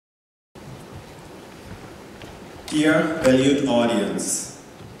Dear valued audience,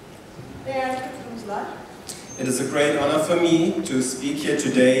 Değerli katılımcılar, it is a great honor for me to speak here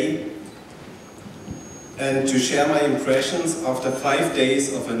today and to share my impressions after 5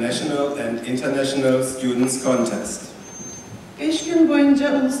 days of a national and international students contest. 5 gün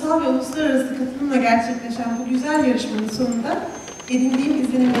boyunca ulusal ve uluslararası katılımla gerçekleşen bu güzel yarışmanın sonunda edindiğim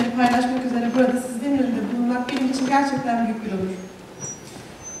izlenimleri paylaşmak üzere burada sizlerin önünde bulunmak benim için gerçekten büyük bir onur.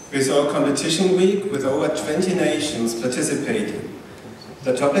 We saw a competition week with over 20 nations participating.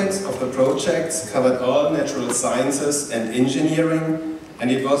 The topics of the projects covered all natural sciences and engineering,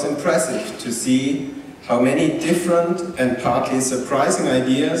 and it was impressive to see how many different and partly surprising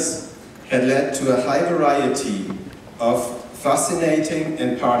ideas had led to a high variety of fascinating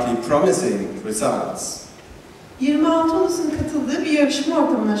and partly promising results. 26 ulusun katıldığı bir yarışma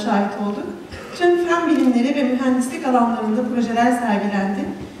ortamına şahit olduk. Tüm fen bilimleri ve mühendislik alanlarında projeler sergilendi.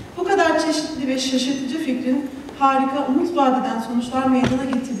 Bu kadar çeşitli ve şaşırtıcı fikrin harika, umut vadeden sonuçlar meydana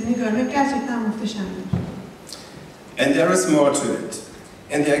getirdiğini görmek gerçekten muhteşemdi. And there is more to it.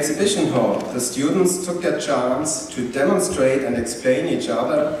 In the exhibition hall, the students took their chance to demonstrate and explain each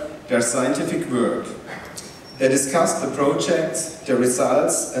other their scientific work. They discussed the projects, their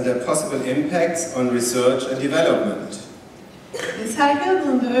results, and their possible impacts on research and development. Sergi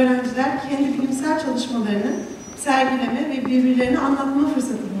alanında öğrenciler kendi bilimsel çalışmalarını sergileme ve birbirlerine anlatma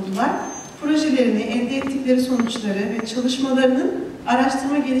fırsatı buldular. Projelerini, elde ettikleri sonuçları ve çalışmalarının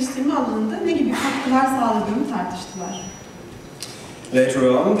araştırma geliştirme alanında ne gibi katkılar sağladığını tartıştılar. Later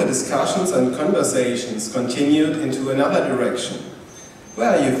on, the discussions and conversations continued into another direction. Where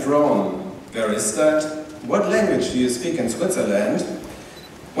are you from? Where is that? What language do you speak in Switzerland?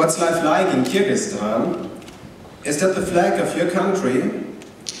 What's life like in Kyrgyzstan? Is that the flag of your country?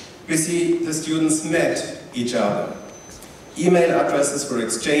 We see the students met each other. Email addresses were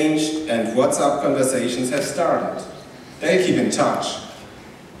exchanged and WhatsApp conversations have started. They'll keep in touch.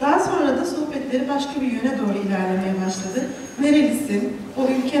 Daha sonra da sohbetleri başka bir yöne doğru ilerlemeye başladı. Nerelisin? O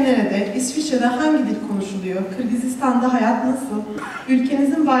ülke nerede? İsviçre'de hangi dil konuşuluyor? Kırgızistan'da hayat nasıl?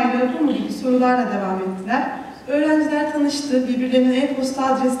 Ülkenizin bayrağı bu mu gibi sorularla devam ettiler. Öğrenciler tanıştı, birbirlerinin e-posta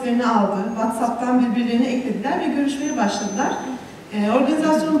adreslerini aldı, WhatsApp'tan birbirlerini eklediler ve görüşmeye başladılar.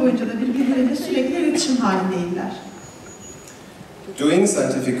 Organizasyon boyunca da birbirleriyle sürekli iletişim halindeydiler. Doing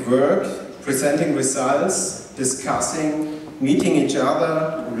scientific work, presenting results, discussing, meeting each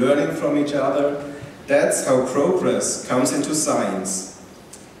other, learning from each other, that's how progress comes into science.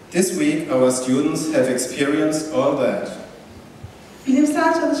 This week our students have experienced all that.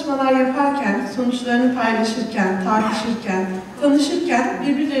 Bilimsel çalışmalar yaparken, sonuçlarını paylaşırken, tartışırken, tanışırken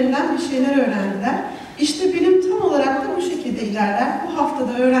birbirlerinden bir şeyler öğrendiler. İşte bilim tam olarak da bu şekilde ilerler. Bu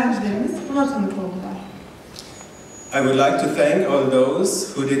haftada öğrencilerimiz buna tanık oldular. I would like to thank all those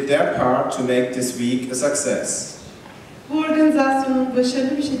who did their part to make this week a success. Bu organizasyonun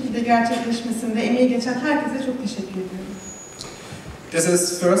başarılı bir şekilde gerçekleşmesinde emeği geçen herkese çok teşekkür ediyorum. This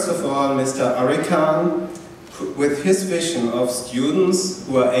is first of all Mr. Arikan, with his vision of students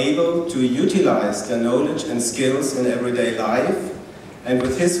who are able to utilize their knowledge and skills in everyday life, and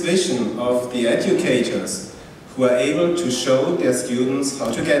with his vision of the educators who are able to show their students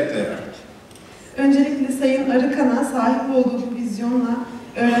how to get there. Öncelikle Sayın Arıkan'a sahip olduğu bu vizyonla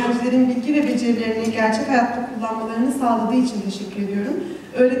öğrencilerin bilgi ve becerilerini gerçek hayatta kullanmalarını sağladığı için teşekkür ediyorum.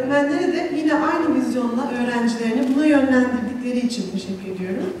 Öğretmenlere de yine aynı vizyonla öğrencilerini buna yönlendirdikleri için teşekkür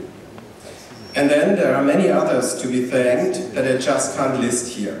ediyorum. And then there are many others to be thanked that I just can't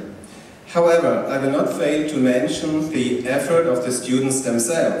list here. However, I will not fail to mention the effort of the students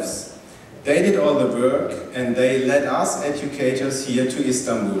themselves. They did all the work and they led us educators here to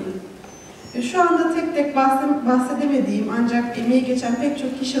Istanbul. Şu anda tek tek bahsedemediğim ancak emeği geçen pek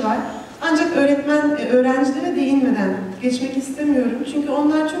çok kişi var. Ancak öğrencilere değinmeden geçmek istemiyorum. Çünkü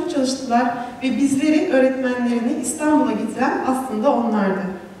onlar çok çalıştılar ve bizleri, öğretmenlerini İstanbul'a getiren aslında onlardı.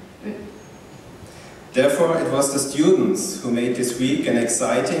 Therefore, it was the students who made this week an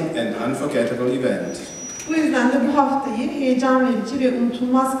exciting and unforgettable event. Bu yüzden de bu haftayı heyecan verici ve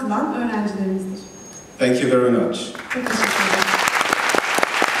unutulmaz kılan öğrencilerimizdir. Thank you very much. Çok teşekkür ederim.